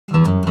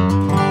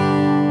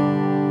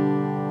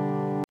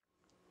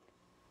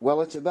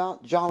Well, it's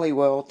about jolly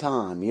well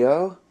time,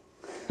 yo.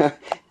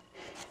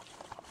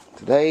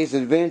 Today's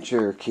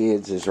adventure,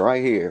 kids, is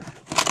right here.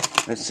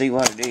 Let's see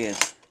what it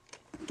is.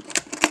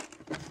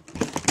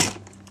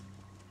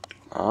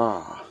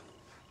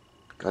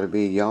 Gotta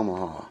be a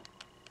Yamaha.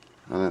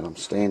 I know I'm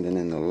standing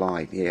in the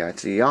light. Yeah,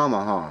 it's a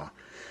Yamaha.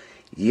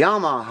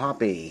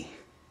 Yamaha.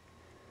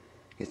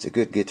 It's a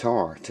good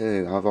guitar,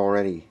 too. I've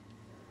already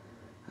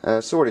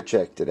sort of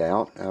checked it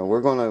out.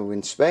 We're going to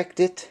inspect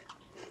it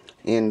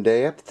in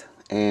depth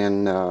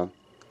and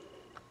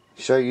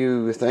show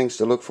you things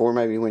to look for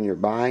maybe when you're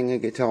buying a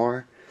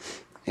guitar.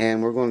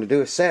 And we're going to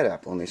do a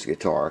setup on this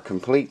guitar, a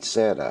complete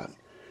setup.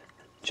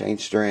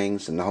 Change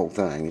strings and the whole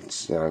thing.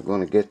 It's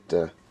going to get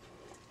the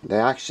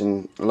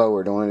action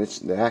lowered on it.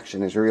 The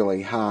action is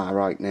really high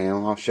right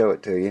now. I'll show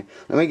it to you.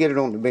 Let me get it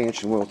on the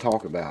bench and we'll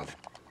talk about it.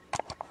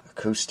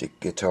 Acoustic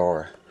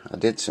guitar. I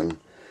did some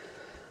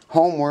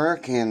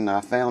homework and I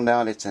found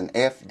out it's an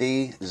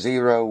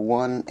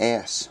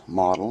FD01S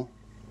model.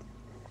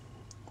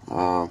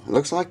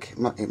 Looks like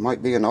it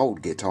might be an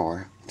old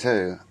guitar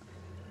too.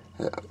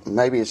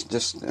 Maybe it's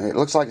just, it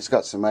looks like it's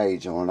got some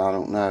age on it. I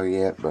don't know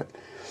yet, but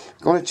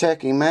I'm going to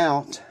check him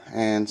out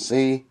and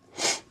see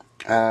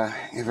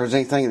if there's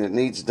anything that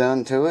needs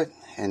done to it,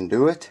 and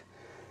do it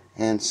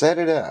and set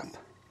it up.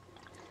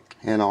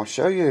 And I'll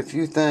show you a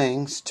few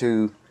things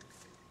to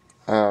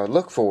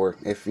look for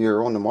if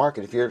you're on the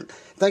market. If you're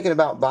thinking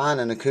about buying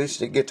an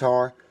acoustic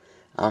guitar,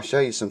 I'll show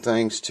you some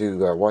things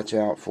to watch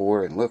out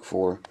for and look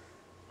for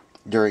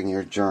during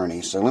your journey.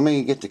 So let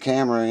me get the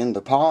camera in the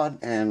pod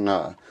and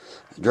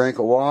drink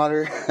of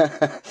water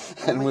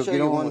and we'll get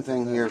on one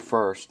thing here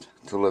first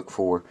to look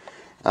for.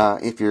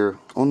 If you're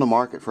on the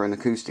market for an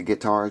acoustic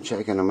guitar and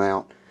checking them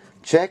out,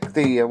 check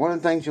the one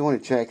of the things you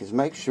want to check is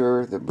make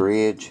sure the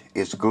bridge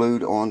is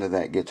glued onto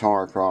that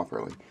guitar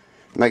properly.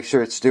 Make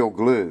sure it's still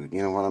glued,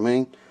 you know what I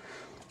mean?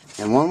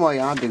 And one way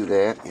I do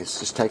that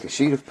is just take a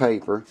sheet of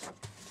paper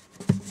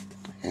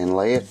and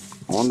lay it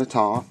on the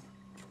top.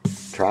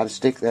 Try to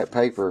stick that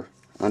paper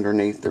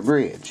underneath the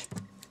bridge.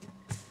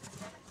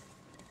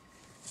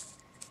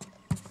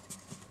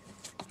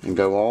 And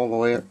go all the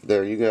way up.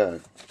 There you go.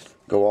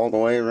 Go all the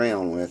way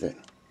around with it.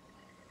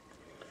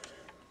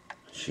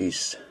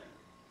 She's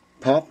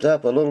popped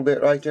up a little bit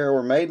right there,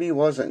 or maybe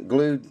wasn't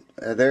glued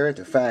there at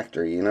the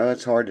factory. You know,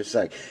 it's hard to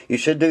say. You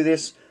should do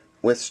this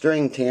with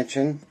string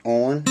tension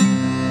on.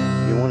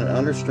 You want it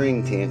under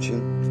string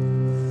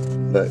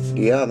tension. But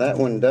yeah, that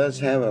one does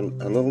have a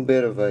little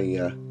bit of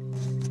a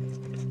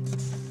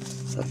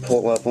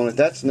pull up on it.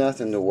 That's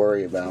nothing to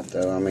worry about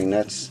though. I mean,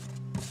 it's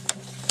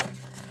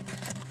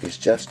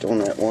just on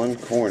that one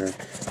corner.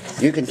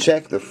 You can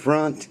check the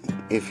front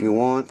if you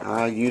want.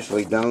 I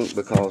usually don't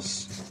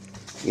because,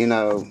 you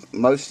know,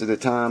 most of the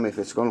time if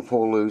it's going to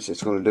pull loose,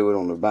 it's going to do it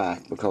on the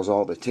back because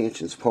all the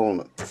tension's pulling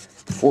it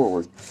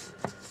forward.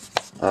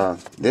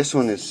 This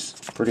one is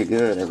pretty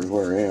good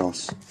everywhere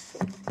else.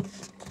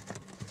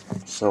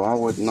 So I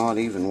would not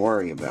even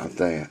worry about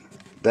that.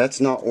 That's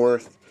not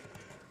worth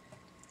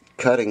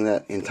cutting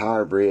that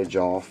entire bridge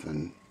off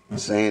and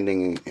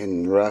sanding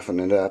and roughing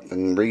it up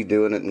and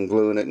redoing it and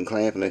gluing it and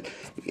clamping it.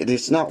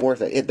 It's not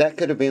worth it. That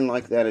could have been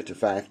like that at the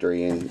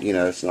factory and, you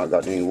know, it's not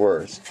gotten any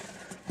worse.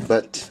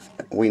 But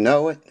we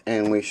know it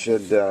and we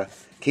should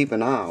keep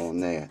an eye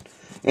on that.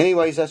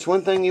 Anyways, that's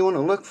one thing you want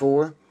to look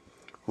for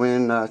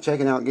when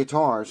checking out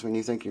guitars when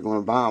you think you're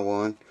going to buy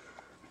one.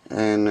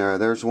 And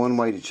there's one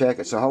way to check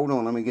it. So hold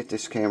on, let me get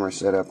this camera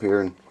set up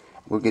here and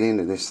we'll get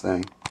into this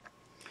thing.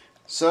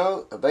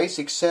 So, a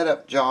basic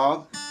setup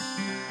job.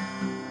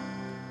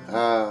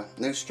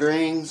 New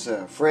strings,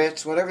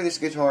 frets, whatever this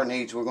guitar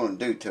needs, we're going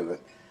to do to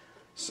it.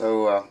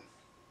 So,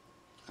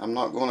 I'm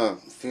not going to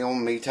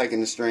film me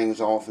taking the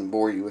strings off and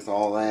bore you with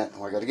all that.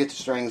 I got to get the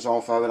strings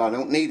off of it. I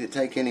don't need to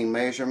take any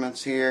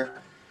measurements here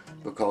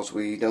because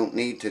we don't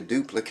need to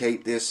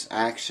duplicate this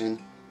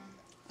action.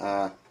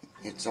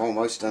 It's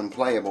almost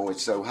unplayable.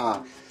 It's so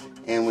high.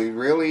 And we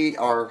really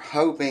are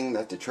hoping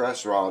that the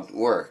truss rod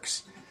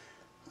works.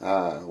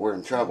 We're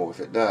in trouble if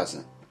it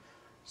doesn't.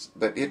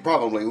 But it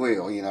probably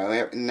will, you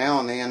know.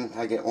 Now and then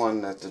I get one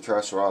that the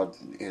truss rod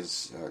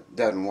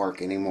doesn't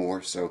work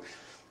anymore. So,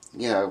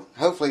 you know,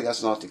 hopefully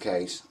that's not the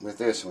case with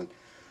this one.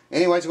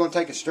 Anyways, we're going to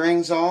take the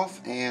strings off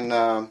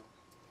and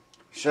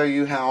show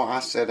you how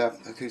I set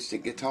up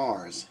acoustic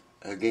guitars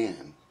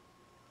again.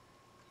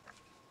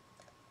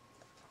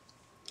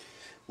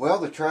 Well,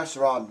 the truss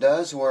rod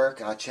does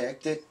work. I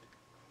checked it.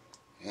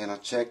 And I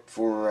checked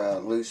for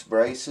loose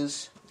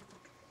braces.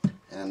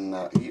 And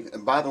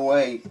by the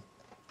way,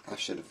 I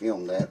should have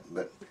filmed that,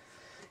 but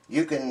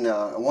you can,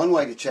 one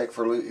way to check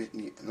for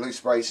loose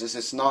braces,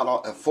 it's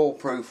not a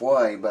foolproof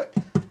way, but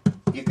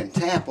you can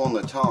tap on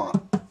the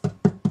top.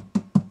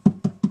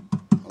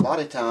 A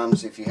lot of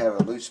times if you have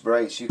a loose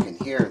brace, you can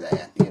hear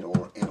that.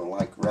 It'll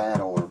like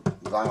rattle or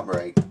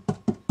vibrate,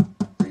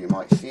 or you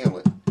might feel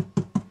it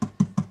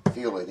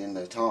in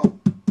the top.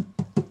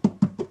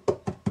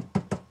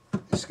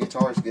 This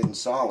guitar is getting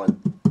solid.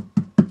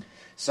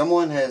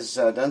 Someone has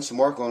done some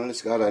work on it.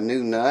 It's got a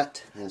new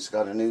nut, and it's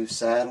got a new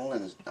saddle,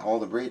 and all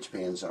the bridge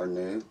pins are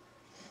new.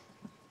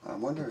 I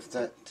wonder if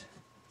that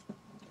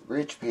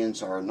bridge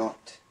pins are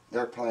not,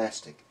 they're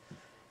plastic.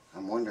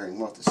 I'm wondering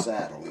what the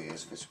saddle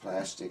is, if it's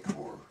plastic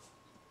or...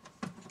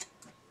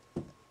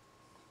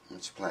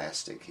 It's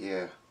plastic,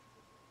 yeah.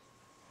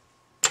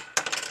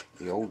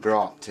 The old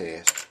drop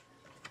test.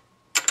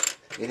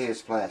 It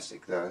is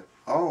plastic though.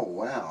 Oh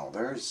wow,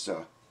 there's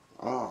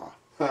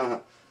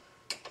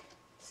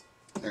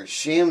there's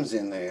shims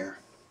in there.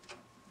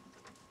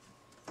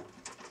 I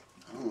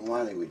don't know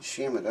why they would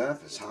shim it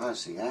up as high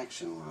as the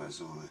action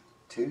was on it.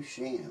 2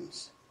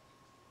 shims.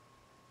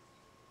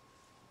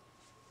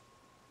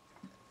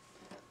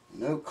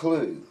 No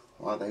clue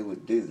why they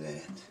would do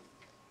that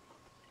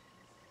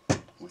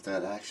with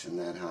that action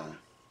that high.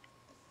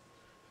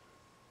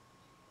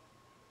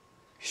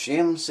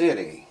 Shim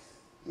City.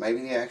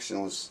 Maybe the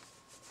action was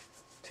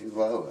too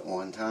low at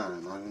one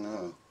time. I don't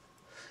know.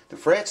 The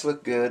frets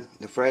look good.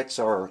 The frets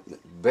are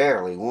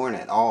barely worn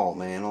at all,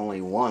 man. Only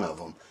one of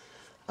them.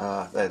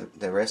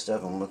 The rest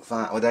of them look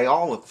fine. Well, they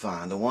all look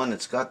fine. The one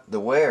that's got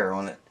the wear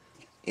on it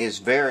is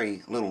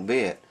very little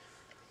bit.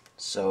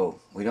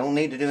 So we don't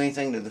need to do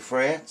anything to the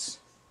frets.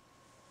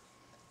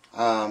 We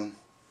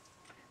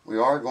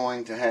are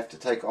going to have to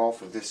take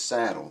off of this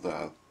saddle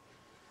though.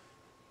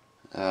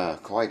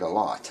 Quite a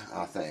lot,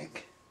 I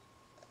think.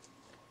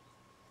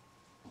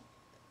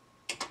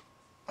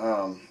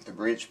 The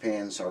bridge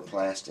pins are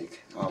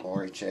plastic. I've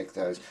already checked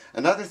those.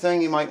 Another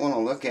thing you might want to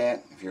look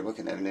at, if you're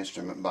looking at an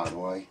instrument by the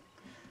way,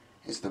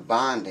 is the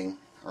binding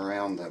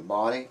around the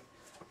body.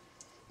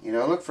 You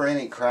know, look for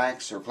any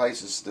cracks or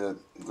places the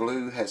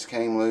glue has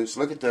came loose.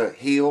 Look at the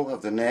heel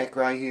of the neck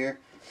right here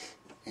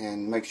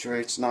and make sure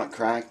it's not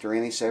cracked or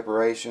any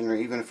separation, or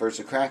even if there's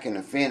a crack in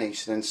the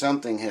finish, then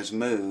something has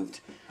moved.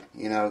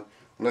 You know,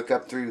 look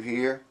up through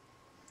here.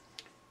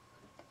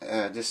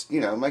 Just,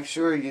 you know, make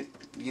sure you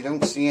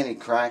don't see any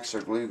cracks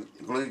or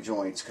glue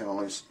joints come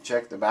loose.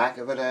 Check the back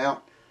of it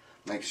out.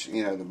 Make sure,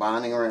 you know, the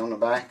binding around the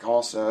back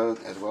also,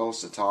 as well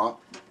as the top.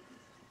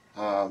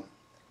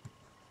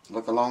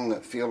 Look along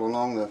feel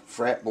along the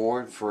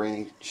fretboard for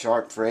any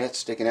sharp frets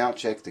sticking out.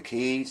 Check the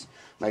keys.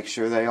 Make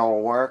sure they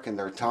all work and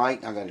they're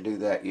tight. I've got to do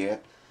that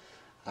yet.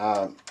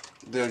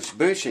 Those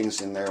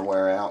bushings in there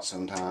wear out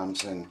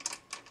sometimes and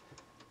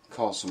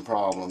cause some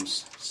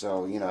problems.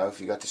 So, you know, if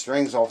you got the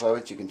strings off of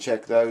it, you can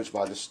check those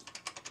by just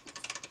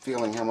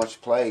feeling how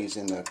much plays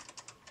in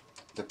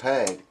the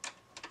peg.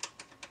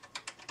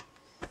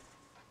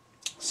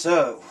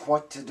 So,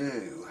 what to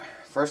do?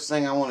 First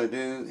thing I want to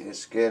do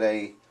is get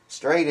a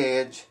straight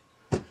edge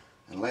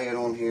and lay it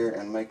on here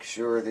and make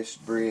sure this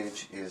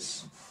bridge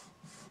is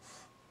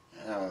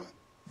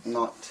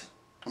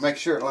make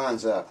sure it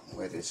lines up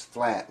with, it's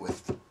flat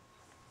with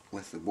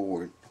the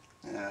board.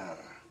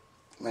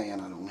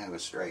 Man, I don't have a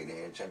straight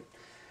edge.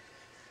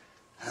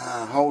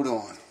 Hold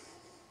on.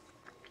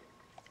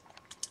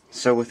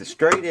 So with a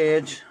straight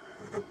edge,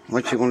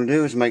 what you want to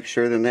do is make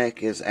sure the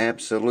neck is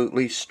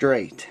absolutely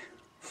straight,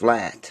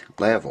 flat,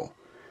 level.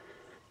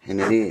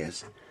 And it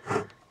is.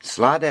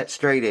 Slide that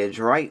straight edge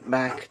right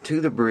back to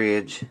the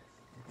bridge,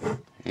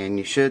 and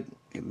you should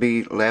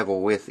be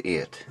level with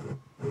it,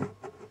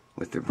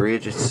 with the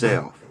bridge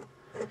itself.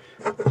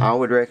 I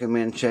would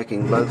recommend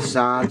checking both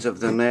sides of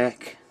the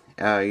neck,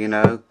 you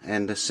know,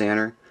 and the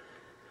center.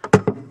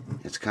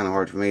 It's kind of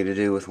hard for me to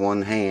do with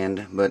one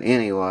hand, but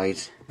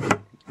anyways,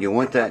 you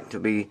want that to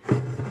be,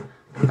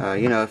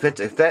 you know, if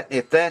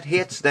that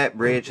hits that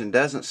bridge and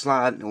doesn't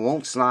slide, it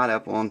won't slide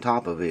up on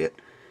top of it,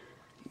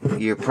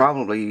 you're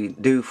probably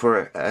due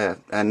for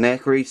a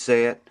neck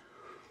reset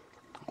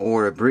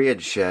or a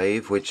bridge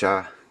shave, which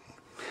I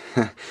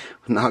will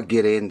not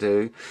get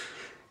into.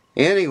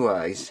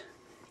 Anyways,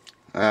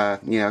 you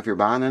know, if you're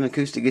buying an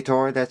acoustic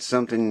guitar, that's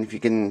something, if you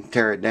can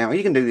tear it down.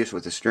 You can do this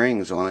with the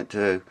strings on it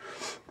too.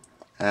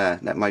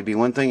 That might be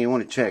one thing you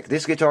want to check.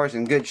 This guitar is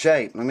in good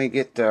shape. Let me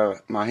get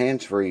my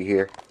hands free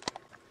here.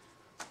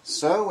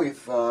 So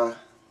we've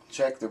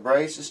check the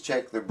braces,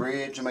 check the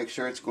bridge, make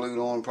sure it's glued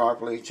on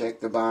properly, check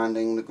the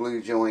binding, the glue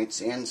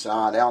joints,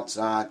 inside,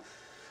 outside.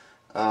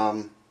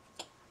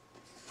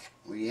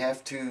 We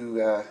have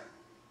to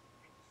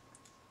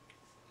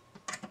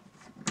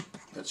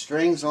put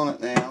strings on it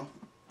now.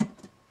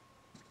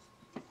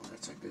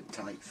 That's a good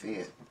tight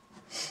fit.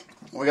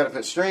 We got to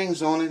put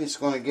strings on it. It's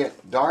going to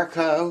get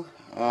Darko.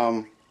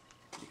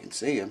 You can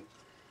see them.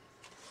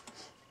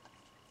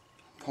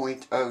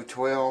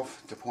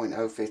 0.012 to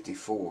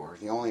 0.054.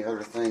 The only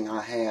other thing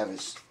I have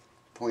is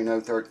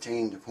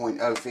 0.013 to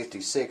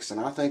 0.056, and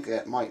I think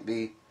that might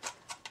be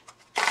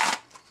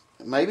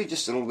maybe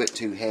just a little bit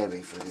too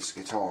heavy for this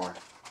guitar.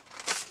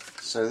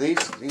 So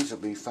these will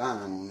be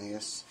fine on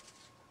this.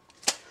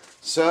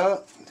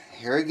 So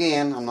here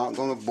again, I'm not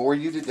going to bore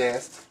you to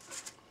death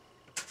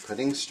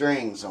putting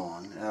strings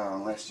on,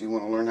 unless you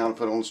want to learn how to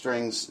put on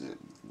strings.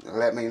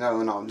 Let me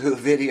know and I'll do a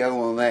video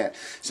on that.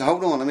 So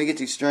hold on, let me get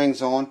these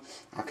strings on.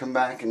 I'll come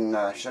back and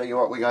show you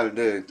what we got to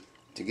do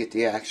to get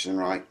the action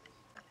right.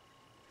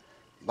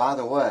 By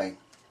the way,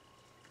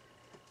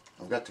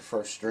 I've got the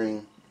first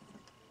string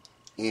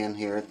in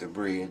here at the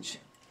bridge.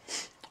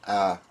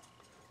 I've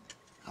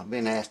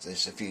been asked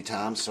this a few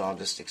times, so I'll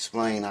just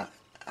explain.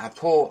 I'm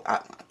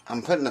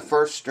putting the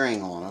first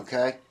string on,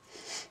 okay?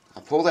 I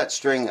pull that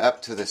string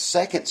up to the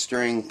second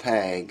string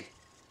peg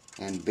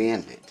and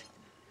bend it.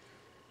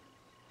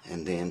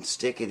 And then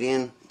stick it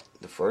in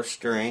the first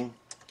string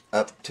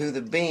up to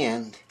the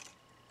bend.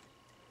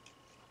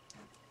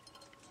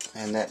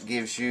 And that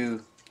gives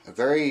you a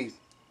very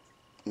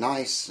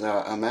nice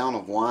amount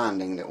of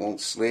winding that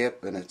won't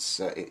slip, and it's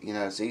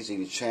it's easy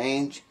to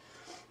change.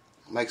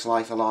 Makes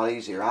life a lot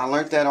easier. I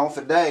learned that off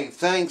of Dave.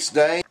 Thanks,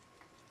 Dave.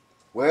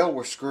 Well,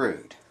 we're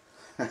screwed.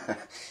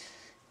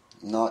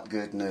 Not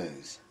good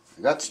news.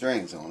 I got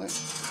strings on it.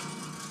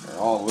 They're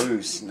all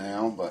loose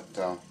now,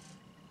 but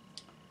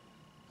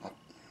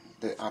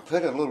I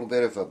put a little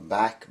bit of a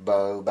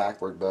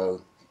backward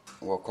bow,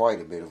 well,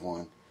 quite a bit of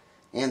one,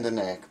 in the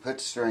neck. Put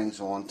the strings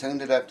on,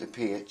 tuned it up to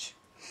pitch,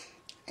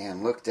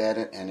 and looked at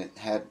it, and it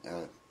had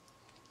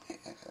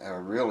a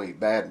really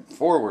bad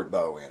forward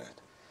bow in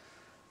it.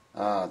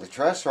 The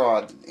truss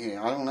rod,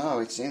 I don't know,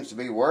 it seems to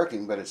be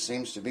working, but it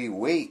seems to be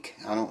weak.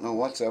 I don't know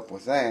what's up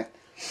with that.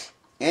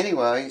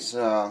 Anyways,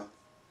 where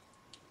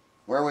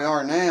we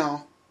are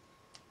now,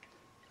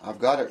 I've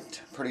got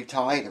it pretty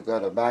tight. I've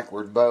got a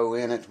backward bow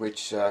in it,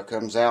 which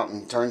comes out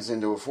and turns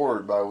into a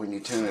forward bow when you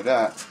tune it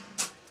up.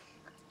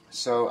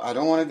 So I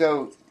don't want to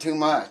go too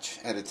much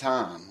at a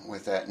time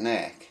with that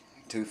neck,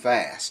 too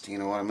fast, you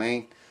know what I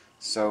mean?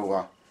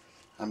 So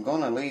I'm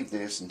going to leave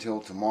this until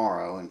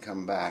tomorrow and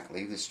come back,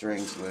 leave the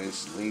strings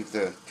loose, leave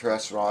the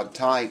truss rod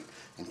tight,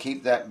 and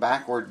keep that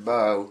backward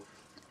bow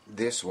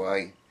this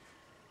way,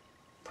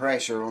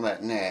 pressure on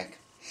that neck.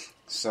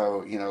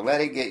 So, let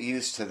it get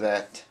used to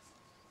that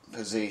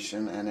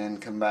position, and then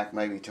come back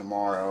maybe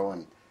tomorrow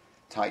and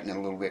tighten it a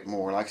little bit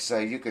more. Like I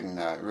say, you can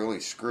really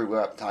screw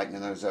up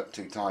tightening those up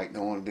too tight.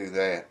 Don't want to do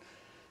that.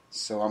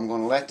 So I'm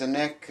going to let the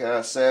neck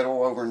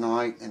settle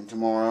overnight and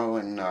tomorrow,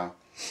 and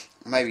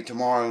maybe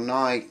tomorrow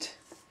night,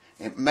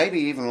 and maybe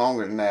even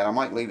longer than that. I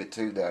might leave it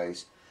 2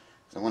 days.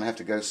 So I'm going to have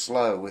to go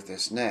slow with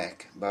this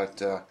neck.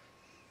 But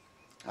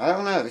I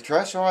don't know. The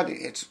truss rod,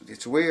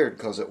 it's weird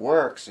because it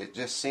works. It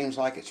just seems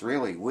like it's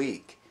really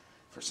weak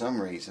for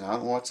some reason. I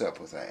don't know what's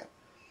up with that.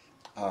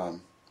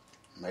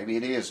 Maybe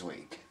it is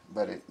weak,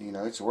 but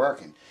it's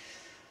working.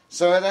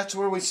 So that's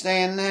where we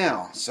stand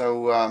now.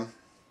 So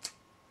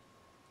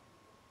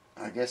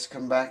I guess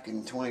come back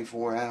in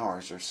 24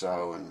 hours or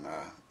so and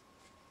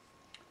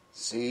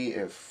see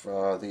if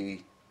the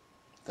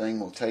thing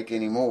will take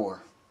any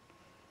more.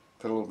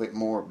 Put a little bit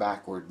more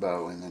backward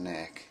bow in the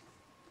neck.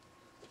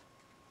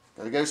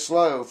 Gotta go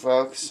slow,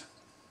 folks.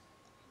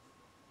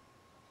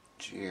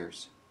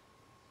 Cheers.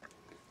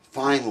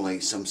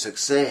 Finally, some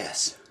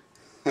success.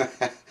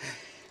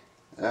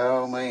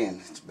 Oh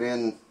man, it's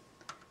been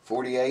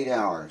 48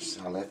 hours.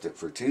 I left it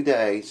for 2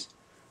 days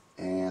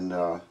and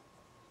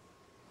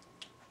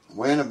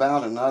went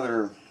about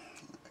another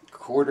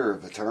quarter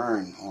of a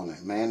turn on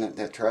it. Man,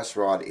 that truss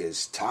rod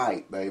is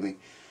tight, baby.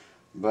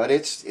 But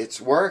it's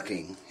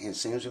working. It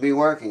seems to be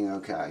working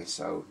okay.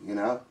 So,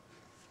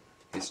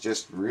 it's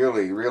just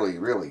really, really,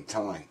 really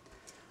tight.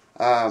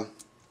 I'm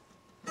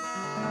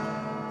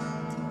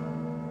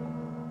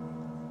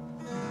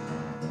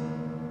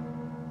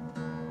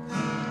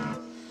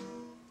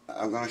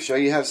going to show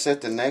you how to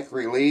set the neck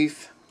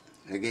relief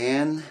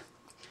again.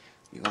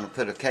 You're going to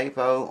put a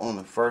capo on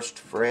the first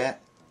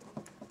fret.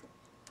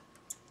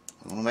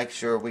 We'll make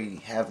sure we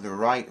have the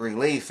right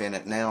relief in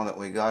it now that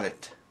we got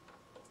it.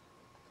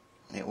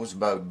 It was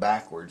bowed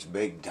backwards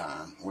big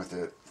time with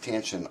the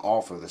tension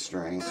off of the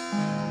strings.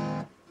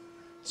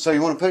 So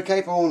you want to put a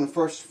capo on the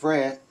first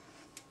fret.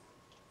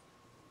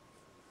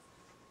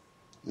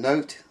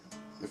 Note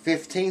the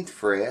 15th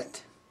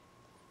fret.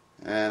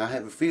 And I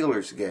have a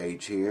feeler's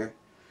gauge here.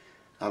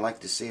 I like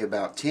to see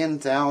about 10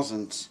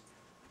 thousandths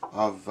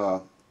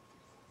of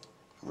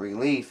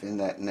relief in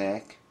that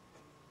neck.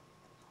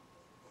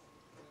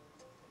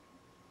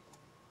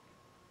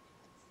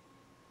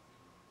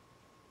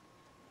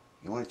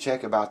 You want to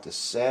check about the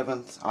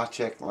 7th. I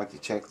like to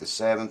check the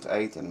 7th,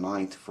 8th, and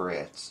 9th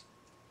frets.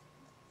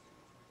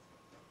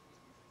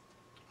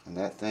 And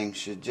that thing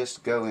should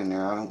just go in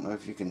there. I don't know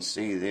if you can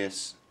see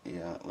this.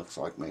 Yeah, it looks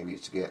like maybe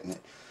it's getting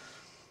it.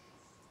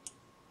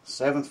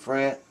 7th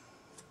fret,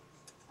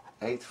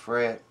 8th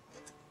fret,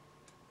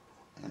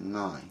 and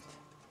 9th.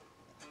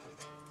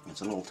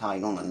 It's a little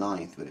tight on the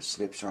 9th, but it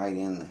slips right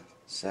in the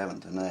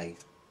 7th and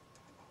 8th.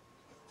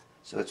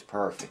 So it's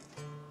perfect.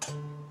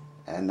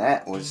 And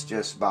that was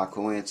just by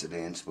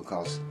coincidence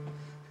because,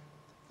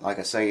 like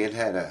I say, it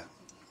had a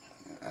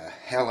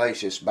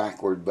hellacious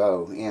backward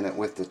bow in it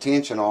with the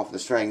tension off the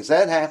strings.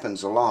 That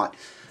happens a lot.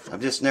 I've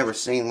just never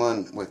seen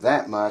one with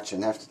that much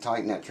and have to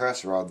tighten that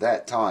truss rod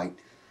that tight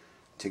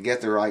to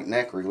get the right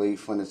neck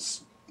relief when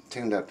it's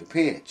tuned up to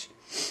pitch.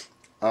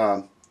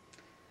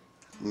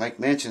 Make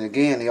mention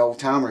again, the old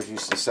timers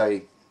used to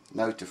say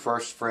note the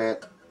first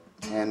fret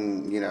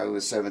and the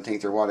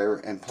 17th or whatever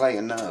and play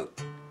a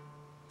note.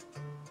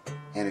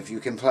 And if you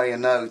can play a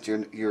note,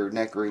 your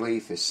neck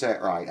relief is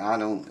set right. I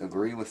don't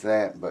agree with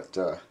that, but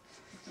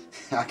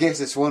I guess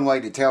it's one way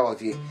to tell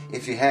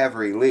if you have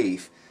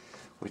relief.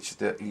 Which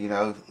you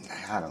know,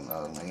 I don't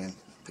know, man.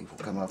 People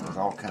come up with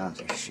all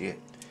kinds of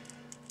shit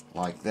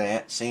like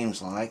that.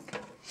 Seems like.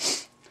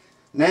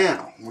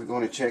 Now we're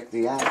going to check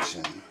the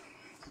action.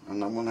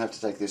 And I'm going to have to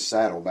take this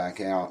saddle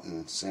back out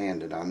and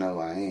sand it. I know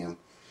I am.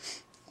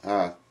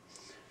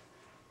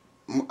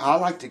 I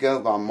like to go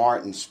by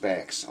Martin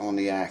specs on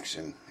the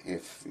action,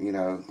 if you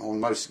know, on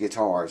most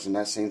guitars, and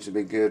that seems to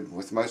be good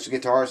with most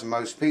guitars and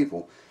most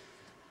people.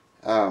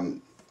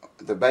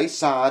 The bass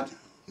side,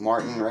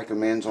 Martin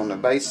recommends on the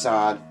bass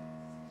side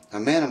a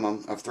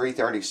minimum of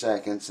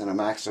 3/32 and a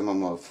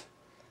maximum of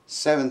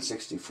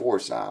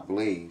 7/64, I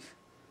believe.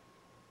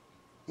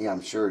 Yeah,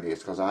 I'm sure it is,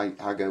 because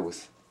I go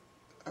with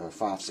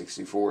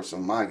 5/64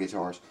 on my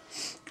guitars.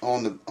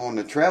 On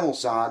the treble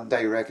side,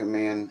 they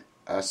recommend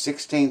a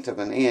 1/16 of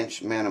an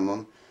inch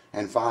minimum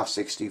and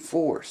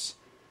 5/64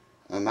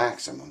 a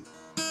maximum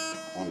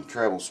on the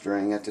treble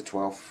string at the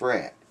 12th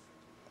fret.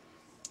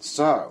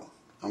 So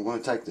I'm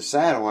going to take the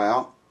saddle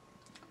out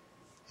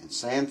and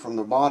sand from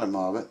the bottom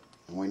of it.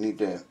 And we need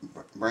to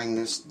bring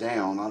this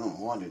down. I don't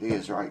know what it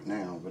is right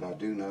now, but I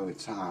do know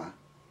it's high.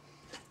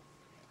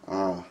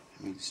 Let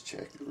me just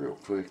check it real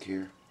quick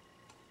here.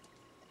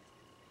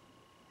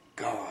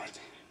 God,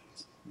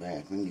 it's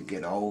bad when you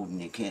get old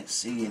and you can't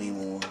see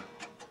anymore.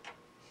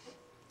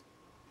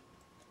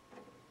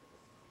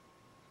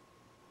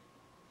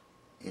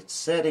 It's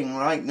setting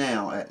right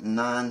now at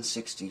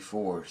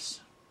 9/64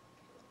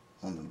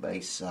 on the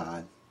bass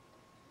side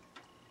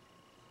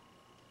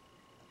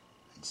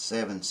and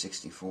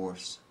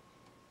 7/64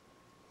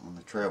 on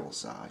the treble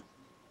side,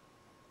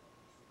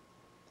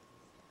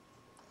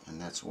 and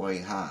that's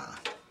way high.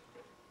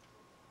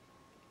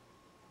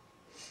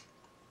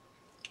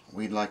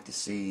 We'd like to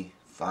see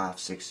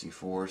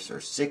 5/64 or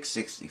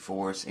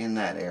 6/64 in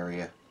that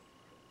area.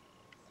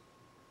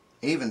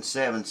 Even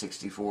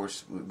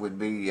 7/64 would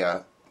be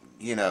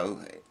you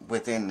know,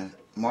 within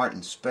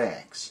Martin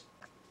specs.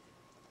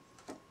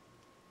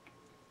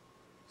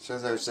 So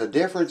there's a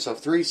difference of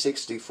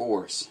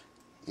 3/64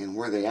 in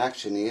where the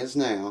action is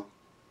now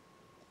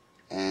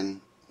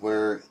and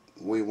where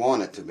we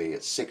want it to be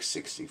at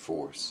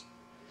 6/64.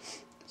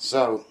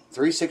 So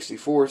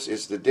 3/64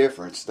 is the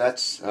difference.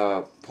 That's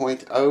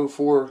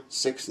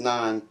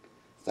 0.0469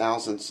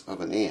 thousandths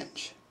of an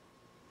inch.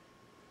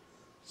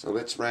 So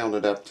let's round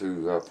it up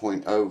to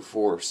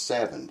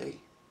 0.0470.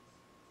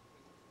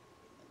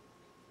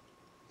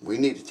 We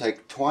need to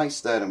take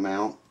twice that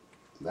amount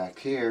back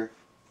here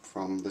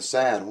from the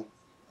saddle,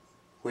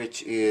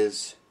 which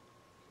is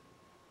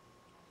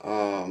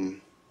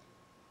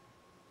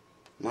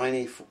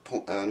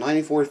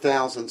 94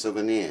 thousandths of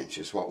an inch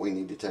is what we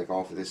need to take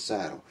off of this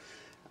saddle.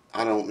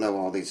 I don't know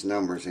all these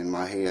numbers in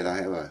my head. I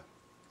have a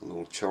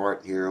little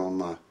chart here on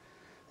my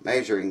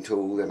measuring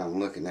tool that I'm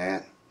looking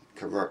at,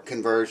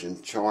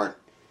 conversion chart.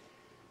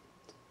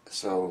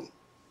 So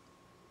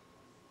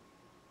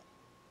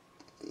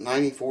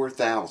 94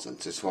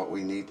 thousandths is what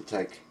we need to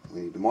take.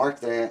 We need to mark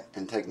that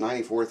and take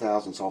 94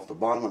 thousandths off the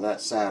bottom of that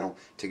saddle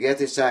to get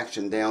this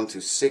action down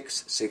to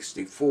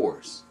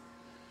 6/64.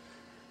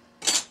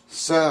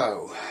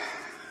 So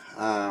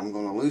I'm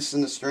going to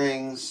loosen the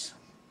strings,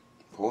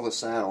 pull the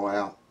saddle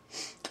out,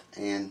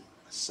 and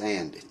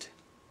sand it.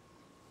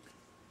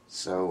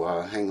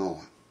 So hang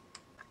on.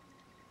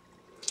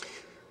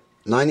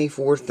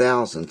 94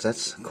 thousandths,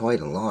 that's quite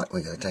a lot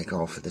we got to take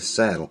off of this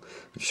saddle.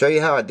 I'll show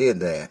you how I did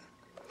that.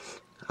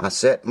 I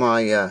set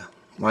my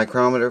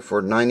micrometer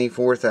for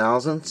 94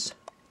 thousandths,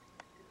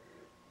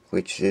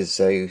 which is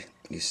you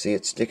see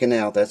it sticking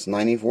out. That's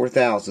 94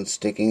 thousandths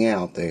sticking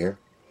out there.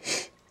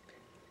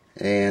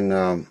 And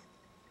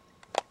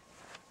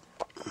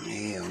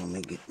yeah, let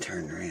me get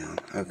turned around.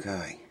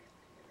 Okay.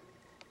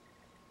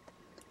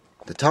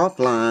 The top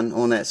line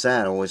on that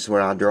saddle is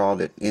where I draw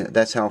it.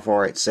 That's how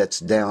far it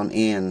sets down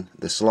in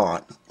the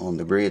slot, on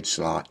the bridge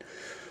slot.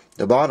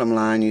 The bottom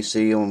line you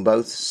see on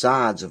both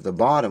sides of the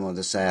bottom of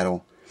the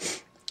saddle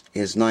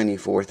is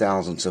 94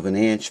 thousandths of an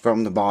inch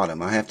from the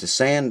bottom. I have to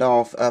sand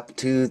off up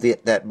to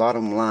that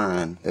bottom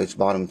line, those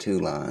bottom two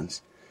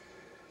lines.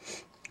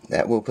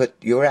 That will put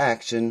your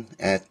action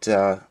at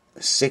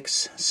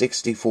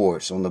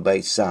 6/64 on the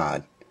bass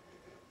side.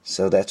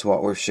 So that's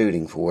what we're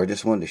shooting for. I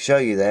just wanted to show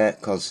you that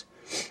because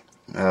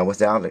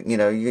without it, you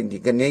know, you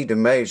need to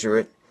measure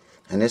it,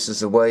 and this is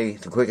the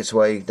quickest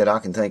way that I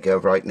can think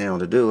of right now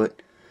to do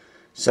it.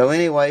 So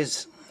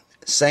anyways,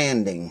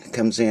 sanding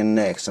comes in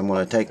next. I'm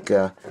going to take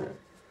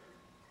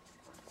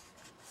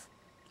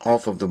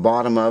off of the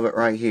bottom of it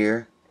right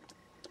here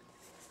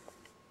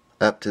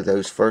up to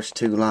those first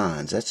two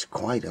lines. That's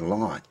quite a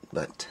lot,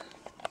 but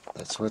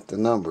that's what the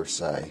numbers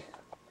say.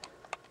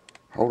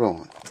 Hold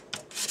on.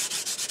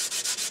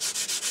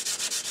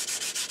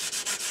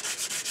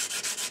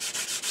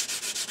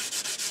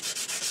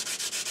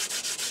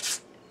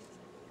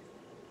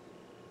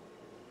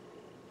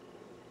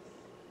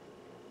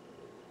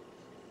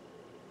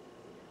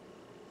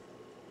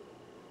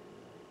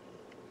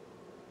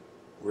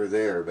 We're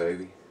there,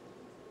 baby.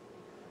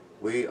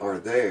 We are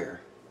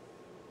there.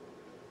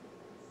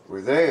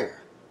 We're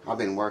there. I've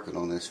been working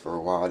on this for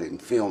a while. I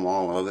didn't film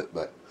all of it,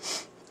 but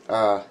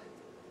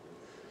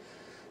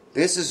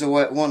this is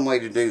one way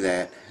to do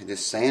that.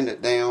 Just sand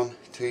it down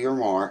to your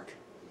mark.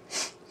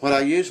 What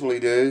I usually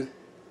do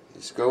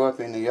is go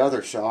up in the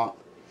other shop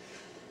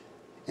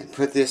and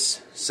put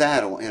this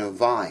saddle in a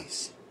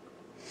vise.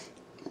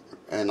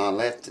 And I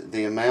let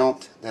the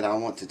amount that I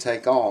want to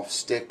take off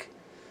stick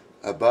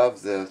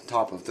above the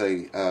top of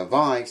the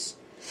vise,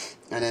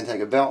 and then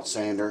take a belt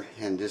sander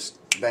and just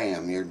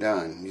bam, you're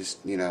done. Just,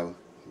 you know,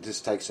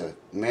 just takes a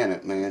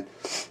minute, man,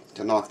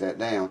 to knock that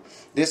down.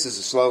 This is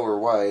a slower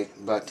way,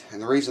 but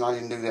and the reason I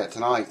didn't do that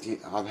tonight,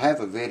 I have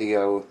a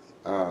video,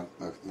 I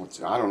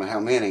don't know how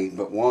many,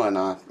 but one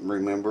I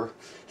remember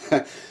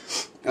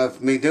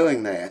of me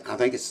doing that. I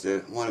think it's the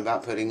one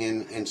about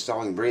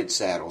installing bridge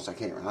saddles.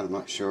 I'm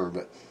not sure,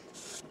 but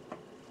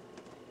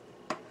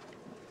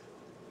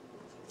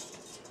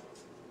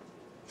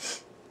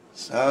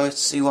so let's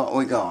see what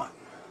we got.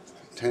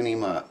 Tune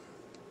him up.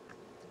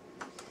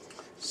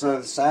 So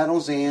the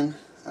saddle's in.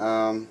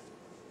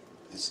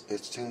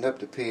 It's tuned up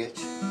to pitch.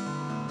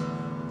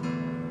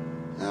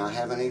 Now I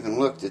haven't even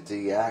looked at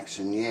the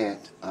action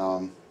yet.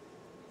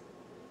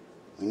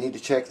 We need to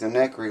check the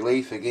neck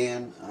relief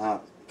again. I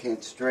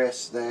can't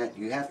stress that.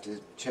 You have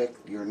to check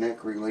your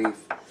neck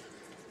relief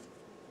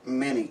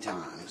many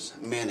times.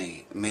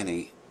 Many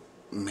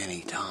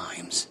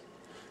times.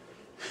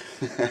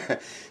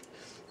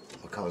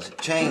 Because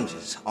it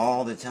changes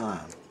all the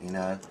time, you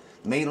know.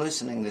 Me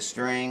listening to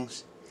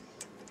strings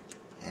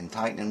and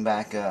tightening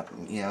back up,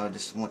 you know,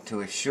 just want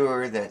to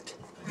assure that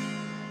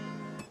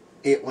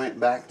it went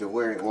back to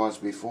where it was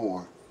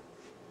before.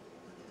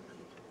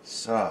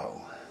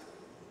 So,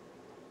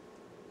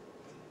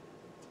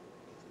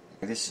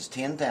 this is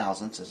 10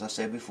 thousandths, as I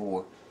said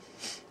before.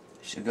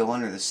 Should go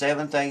under the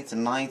 7th, 8th,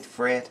 and 9th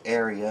fret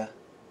area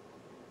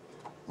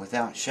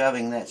without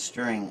shoving that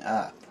string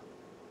up.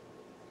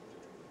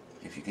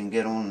 If you can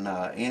get on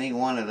any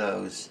one of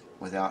those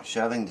without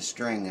shoving the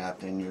string up,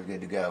 then you're good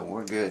to go.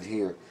 We're good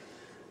here.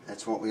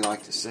 That's what we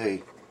like to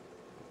see.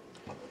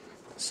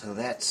 So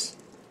that's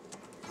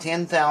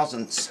 10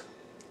 thousandths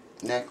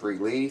neck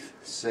relief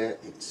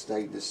set. It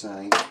stayed the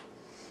same.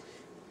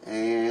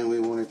 And we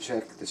want to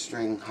check the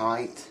string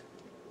height,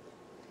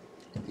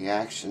 the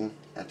action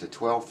at the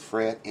 12th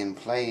fret in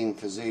playing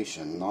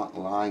position, not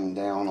lying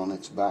down on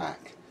its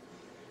back.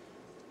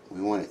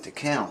 We want it to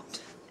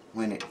count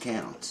when it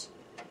counts.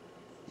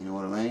 You know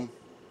what I mean?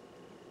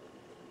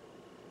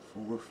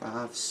 4,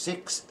 5,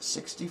 6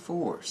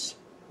 64s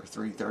for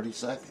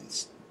 3/32.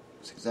 That's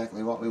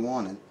exactly what we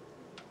wanted.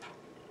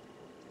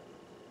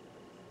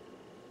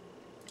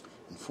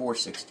 And 4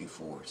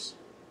 64s.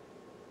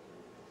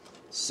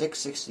 6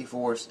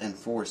 64s and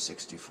 4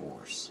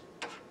 64s.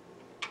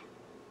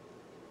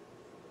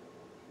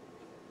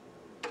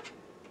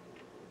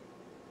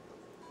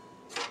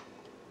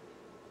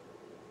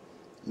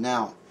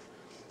 Now,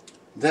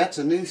 that's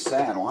a new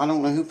saddle. I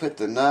don't know who put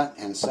the nut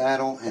and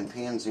saddle and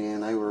pins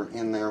in. They were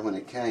in there when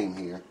it came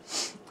here.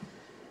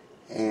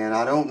 And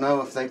I don't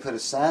know if they put a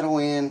saddle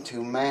in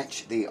to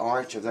match the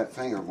arch of that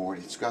fingerboard.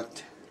 It's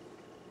got,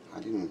 I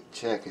didn't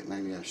check it,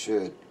 maybe I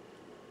should,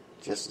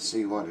 just to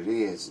see what it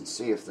is and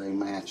see if they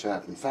match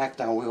up. In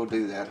fact, I will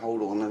do that.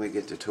 Hold on, let me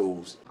get the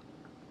tools.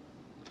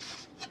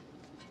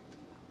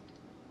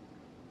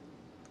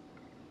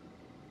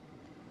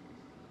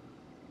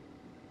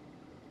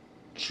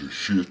 The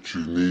shit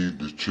you need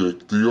to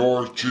check the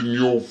arch in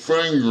your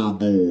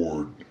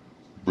fingerboard,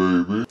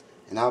 baby.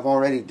 And I've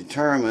already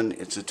determined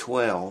it's a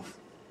 12.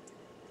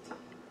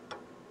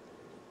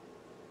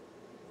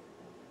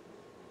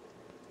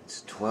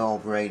 It's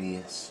 12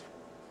 radius.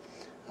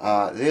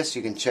 This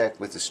you can check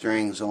with the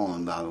strings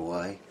on, by the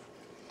way.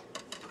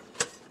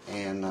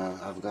 And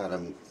I've got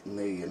a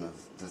million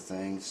of the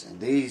things. And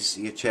these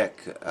you check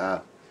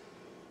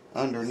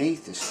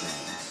underneath the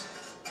strings.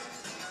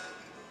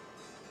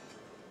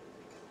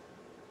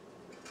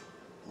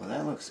 Well,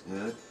 that looks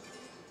good.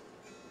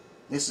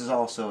 This is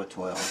also a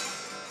 12.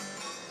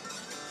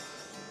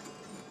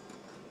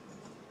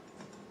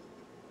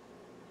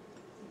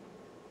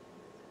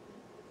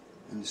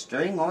 And the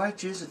string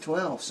arch is a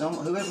 12.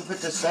 Whoever put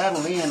the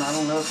saddle in, I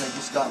don't know if they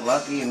just got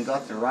lucky and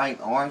got the right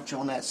arch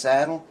on that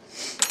saddle,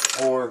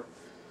 or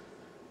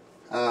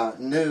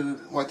knew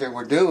what they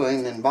were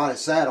doing and bought a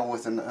saddle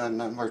with a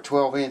number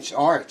 12-inch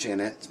arch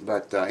in it.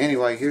 But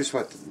anyway, here's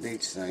what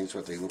these things,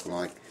 what they look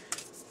like.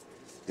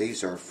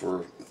 These are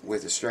for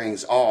with the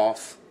strings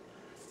off,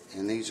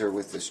 and these are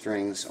with the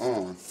strings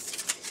on.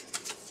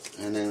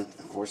 And then,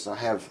 of course, I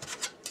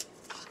have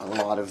a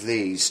lot of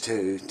these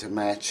too to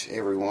match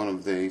every one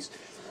of these.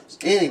 So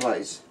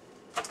anyways,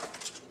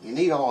 you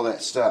need all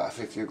that stuff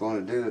if you're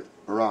going to do it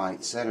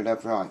right, set it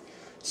up right.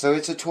 So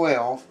it's a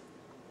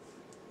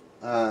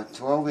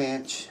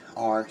 12-inch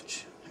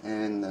arch,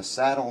 and the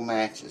saddle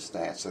matches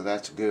that, so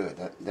that's good.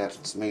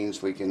 That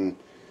means we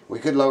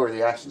could lower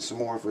the action some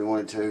more if we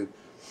wanted to.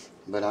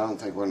 But I don't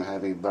think we're going to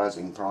have any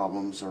buzzing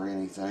problems or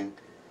anything.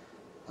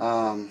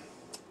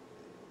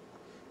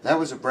 That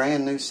was a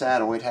brand new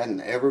saddle. It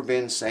hadn't ever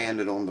been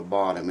sanded on the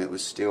bottom. It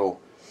was still,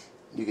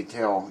 you could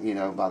tell, you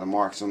know, by the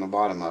marks on the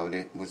bottom of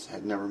it,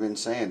 had never been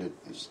sanded.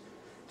 It was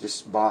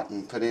just bought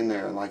and put in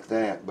there like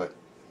that. But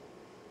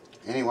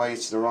anyway,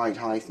 it's the right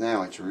height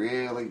now. It's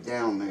really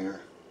down there.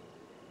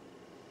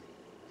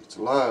 It's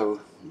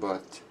low,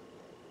 but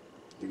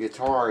the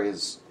guitar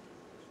is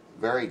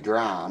very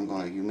dry. I'm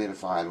going to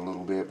humidify it a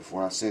little bit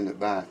before I send it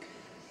back.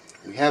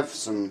 We have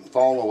some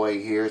fall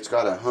away here. It's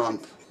got a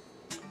hump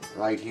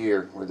right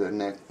here where the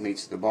neck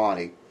meets the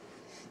body,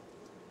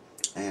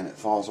 and it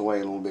falls away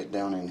a little bit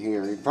down in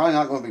here. You're probably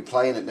not going to be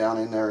playing it down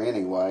in there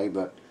anyway,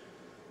 but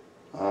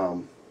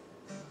I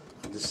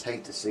just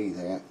hate to see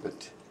that.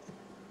 But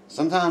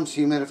sometimes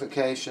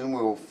humidification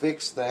will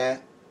fix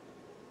that.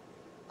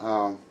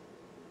 Well,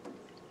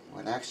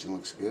 it actually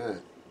looks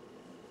good.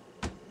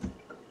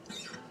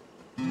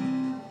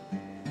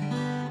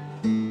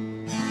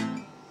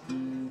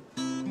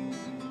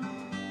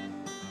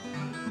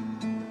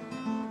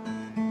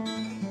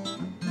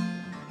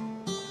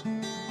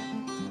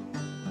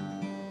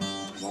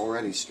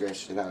 Already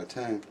stretched it out of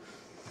tune.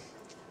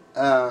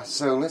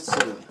 So let's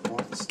see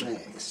what's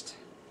next.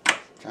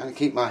 Trying to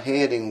keep my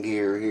head in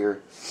gear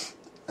here.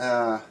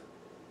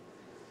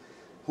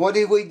 What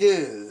did we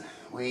do?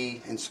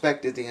 We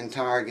inspected the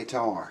entire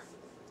guitar.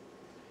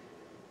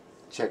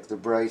 Checked the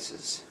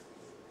braces.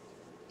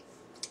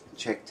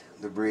 Checked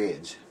the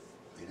bridge.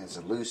 It has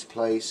a loose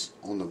place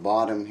on the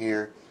bottom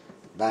here,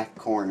 back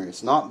corner.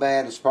 It's not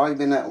bad. It's probably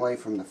been that way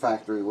from the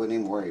factory. Wouldn't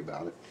even worry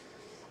about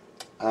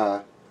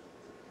it.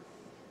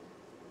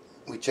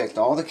 We checked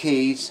all the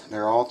keys.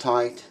 They're all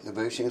tight. The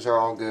bushings are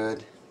all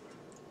good.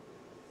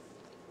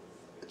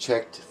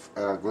 Checked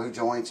glue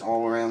joints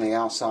all around the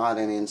outside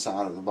and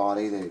inside of the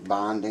body, the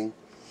binding.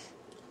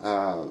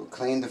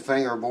 Cleaned the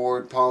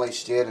fingerboard,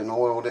 polished it, and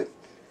oiled it.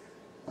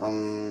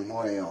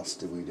 What else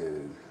did we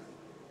do?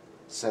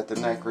 Set the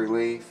neck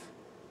relief.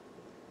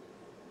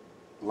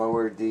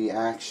 Lowered the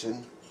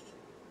action.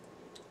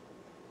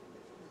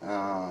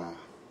 I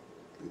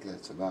think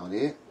that's about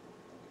it.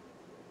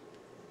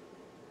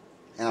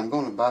 And I'm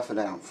going to buff it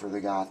out for the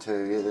guy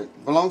too.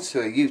 It belongs to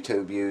a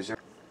YouTube user.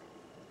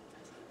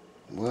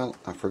 Well,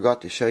 I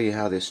forgot to show you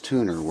how this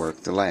tuner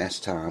worked the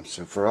last time.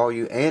 So for all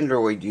you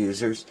Android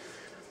users,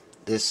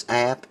 this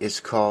app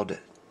is called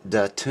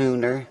The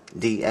Tuner,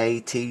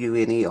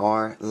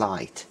 D-A-T-U-N-E-R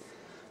Lite.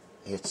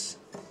 It's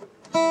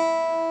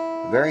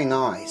a very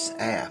nice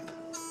app.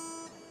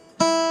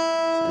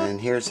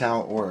 And here's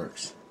how it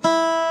works.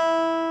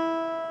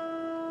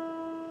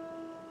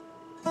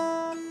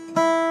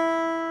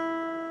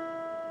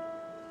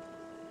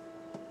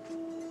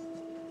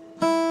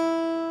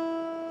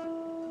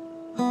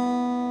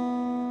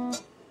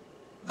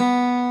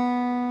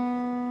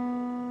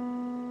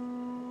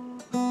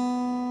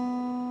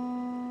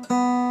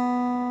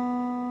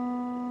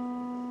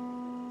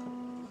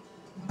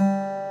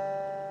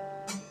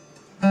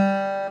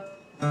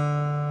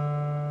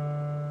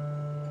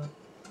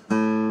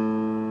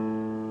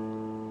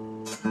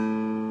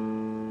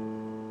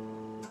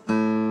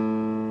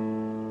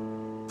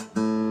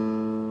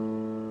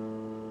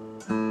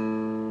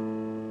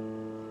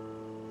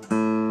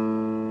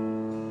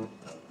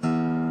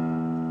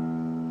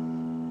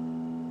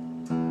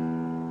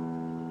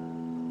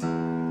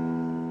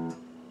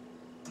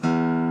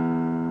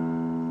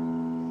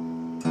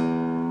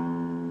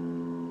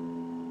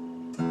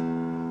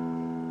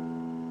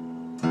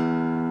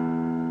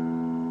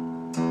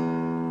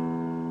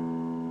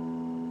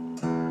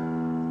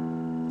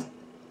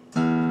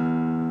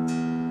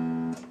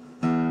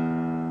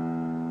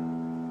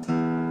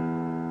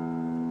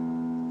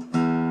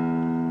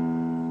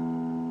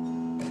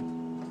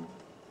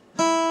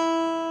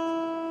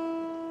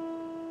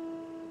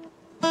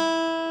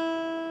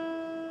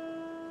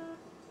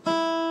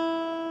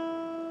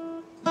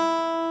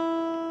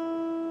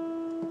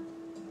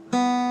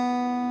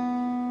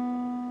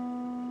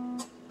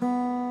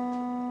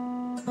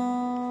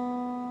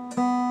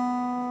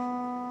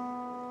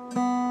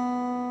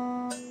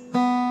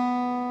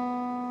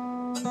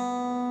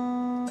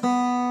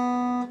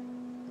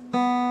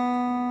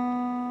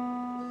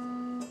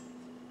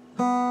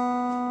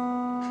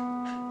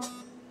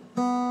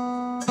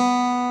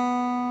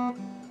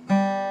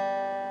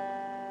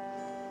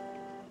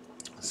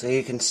 So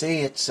you can see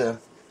it's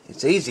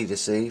easy to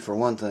see, for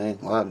one thing,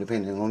 well,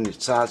 depending on the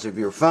size of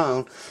your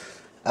phone.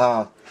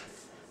 I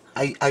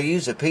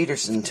use a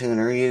Peterson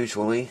tuner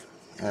usually,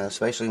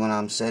 especially when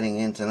I'm setting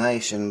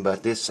intonation,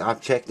 but this,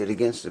 I've checked it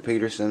against the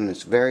Peterson.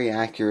 It's very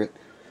accurate,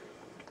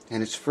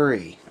 and it's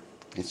free.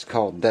 It's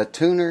called The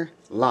Tuner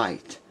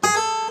Lite.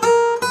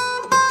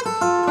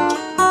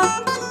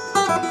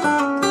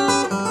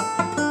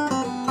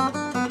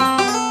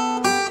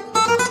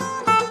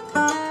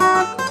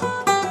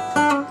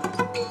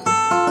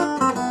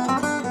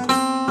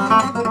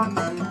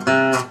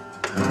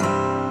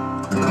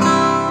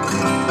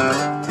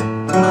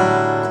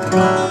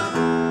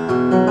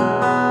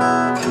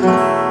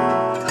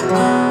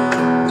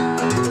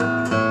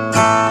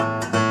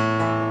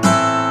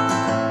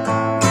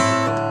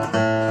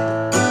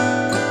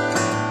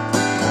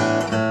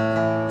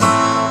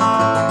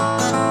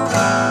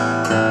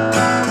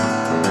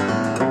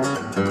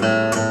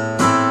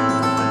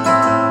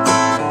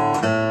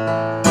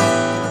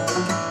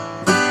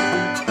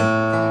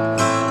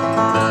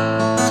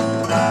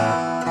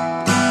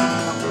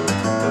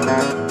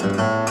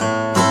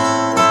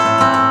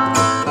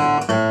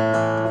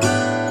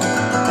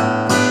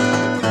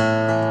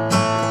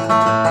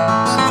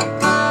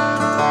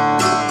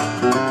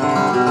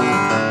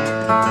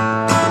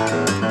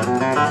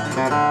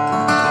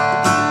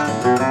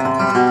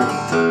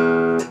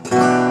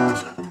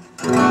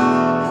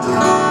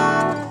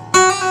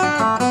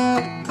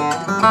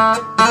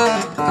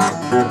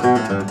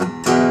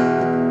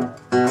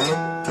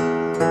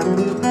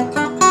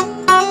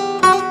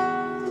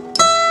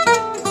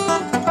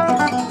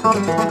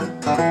 You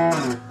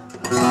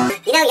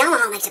know,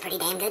 Yamaha makes a pretty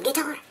damn good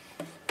guitar.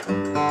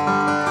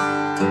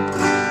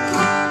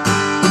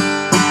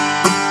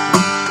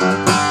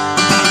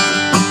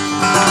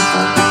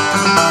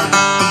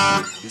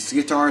 This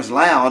guitar is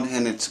loud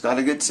and it's got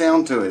a good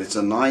sound to it. It's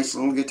a nice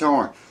little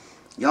guitar.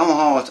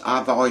 Yamaha,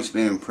 I've always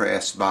been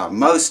impressed by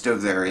most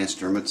of their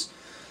instruments.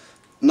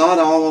 Not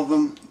all of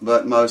them,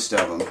 but most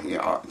of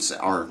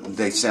them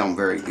they sound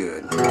very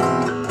good.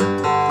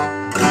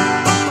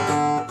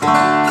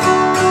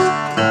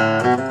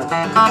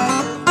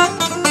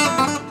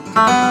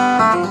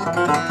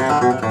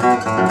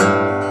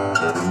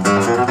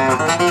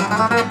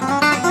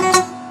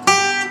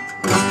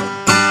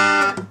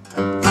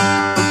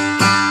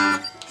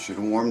 Should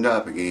have warmed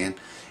up again.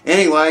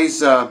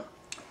 Anyways,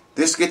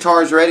 this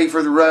guitar is ready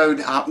for the road.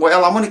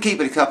 Well, I'm going to keep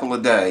it a couple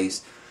of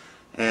days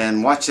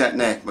and watch that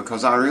neck,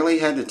 because I really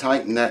had to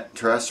tighten that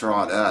truss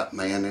rod up,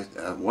 man. It's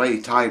way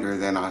tighter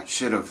than I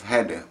should have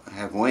had to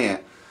have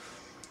went.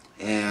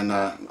 And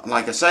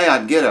like I say,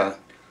 I'd get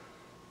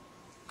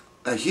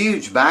a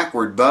huge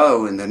backward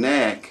bow in the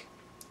neck,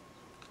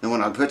 and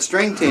when I put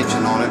string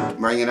tension on it,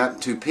 bring it up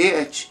to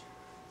pitch,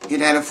 it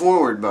had a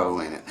forward bow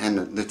in it,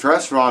 and the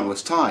truss rod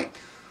was tight.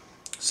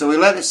 So we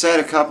let it set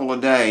a couple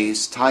of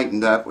days,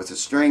 tightened up with the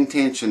string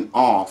tension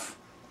off,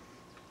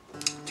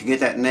 to get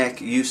that neck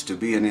used to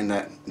being in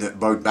that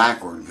bowed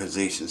backward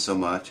position so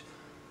much,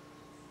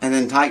 and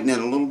then tighten it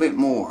a little bit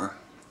more,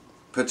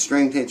 put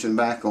string tension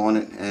back on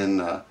it,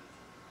 and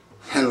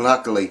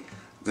luckily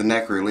the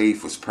neck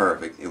relief was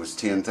perfect. It was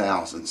 10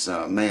 thousandths.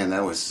 Man,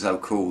 that was so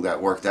cool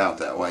that worked out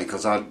that way,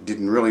 because I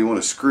didn't really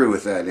want to screw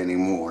with that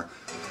anymore.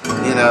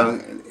 You know,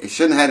 it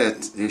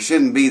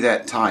shouldn't be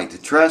that tight. The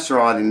truss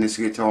rod in this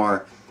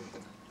guitar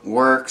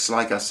works,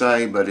 like I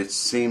say, but it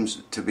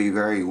seems to be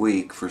very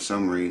weak for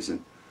some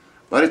reason.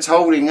 But it's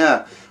holding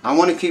up. I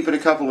want to keep it a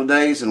couple of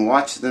days and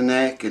watch the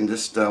neck and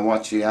just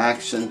watch the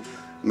action,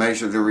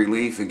 measure the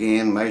relief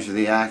again, measure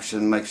the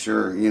action, make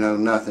sure, you know,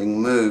 nothing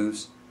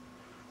moves.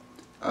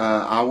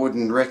 I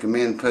wouldn't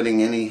recommend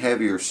putting any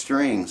heavier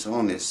strings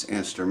on this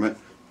instrument.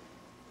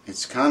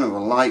 It's kind of a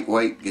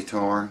lightweight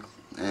guitar,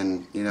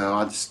 and you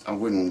know, I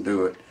wouldn't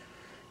do it.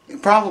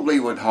 It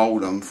probably would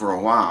hold them for a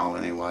while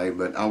anyway,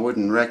 but I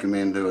wouldn't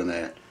recommend doing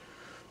that.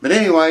 But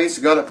anyways,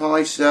 got it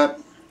polished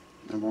up.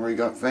 I've already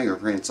got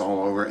fingerprints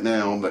all over it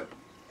now, but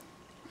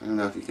I don't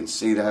know if you can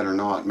see that or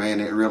not. Man,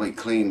 it really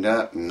cleaned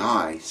up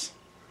nice.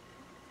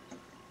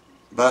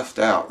 Buffed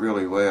out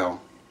really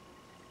well.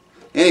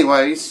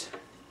 Anyways,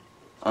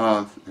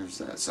 there's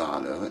that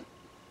side of it.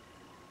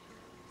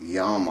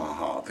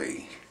 Yamaha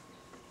P.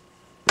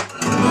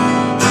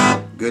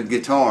 Good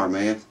guitar,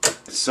 man.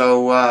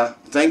 So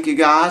thank you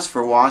guys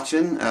for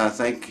watching.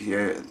 Thanks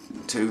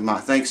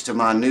to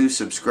my new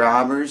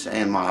subscribers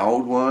and my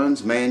old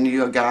ones. Man,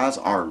 you guys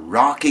are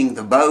rocking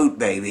the boat,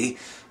 baby.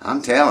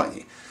 I'm telling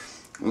you.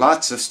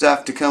 Lots of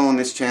stuff to come on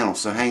this channel,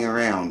 so hang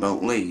around.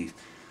 Don't leave.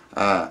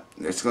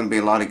 There's going to be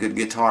a lot of good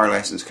guitar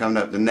lessons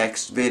coming up. The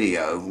next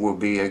video will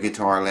be a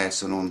guitar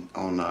lesson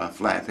on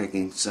flat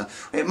picking. So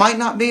it might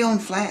not be on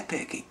flat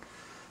picking,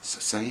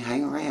 so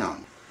hang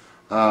around.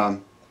 I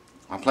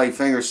play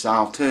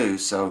fingerstyle too,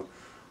 so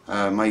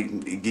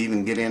might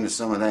even get into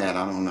some of that.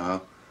 I don't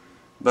know.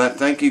 But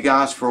thank you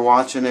guys for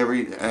watching,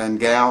 and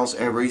gals,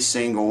 every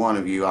single one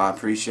of you. I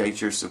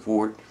appreciate your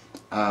support.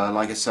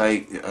 Like I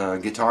say,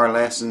 guitar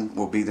lesson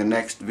will be the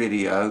next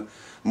video.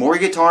 More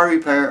guitar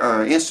repair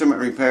or instrument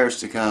repairs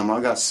to come.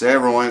 I've got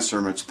several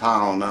instruments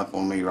piling up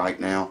on me right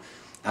now.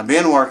 I've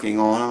been working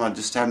on them. I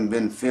just haven't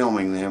been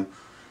filming them.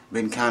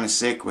 Been kind of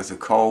sick with a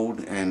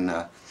cold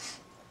and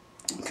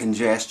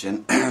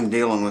congestion,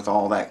 dealing with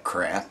all that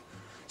crap.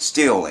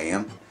 Still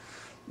am.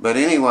 But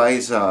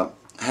anyways,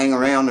 hang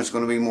around. There's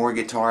going to be more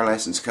guitar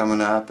lessons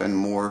coming up and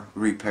more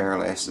repair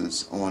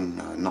lessons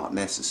on not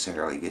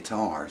necessarily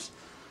guitars.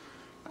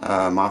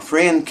 My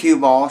friend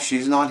Q-Ball,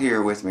 she's not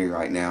here with me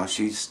right now.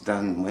 She's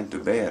went to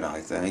bed,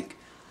 I think.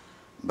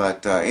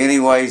 But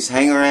anyways,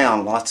 hang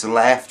around. Lots of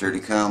laughter to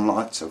come,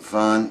 lots of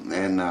fun,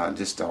 and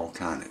just all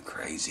kind of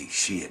crazy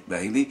shit,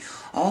 baby.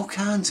 All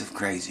kinds of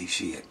crazy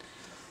shit.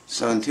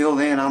 So until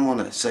then, I'm going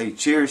to say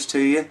cheers to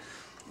you.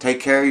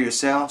 Take care of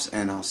yourselves,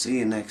 and I'll see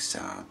you next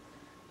time.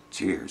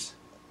 Cheers.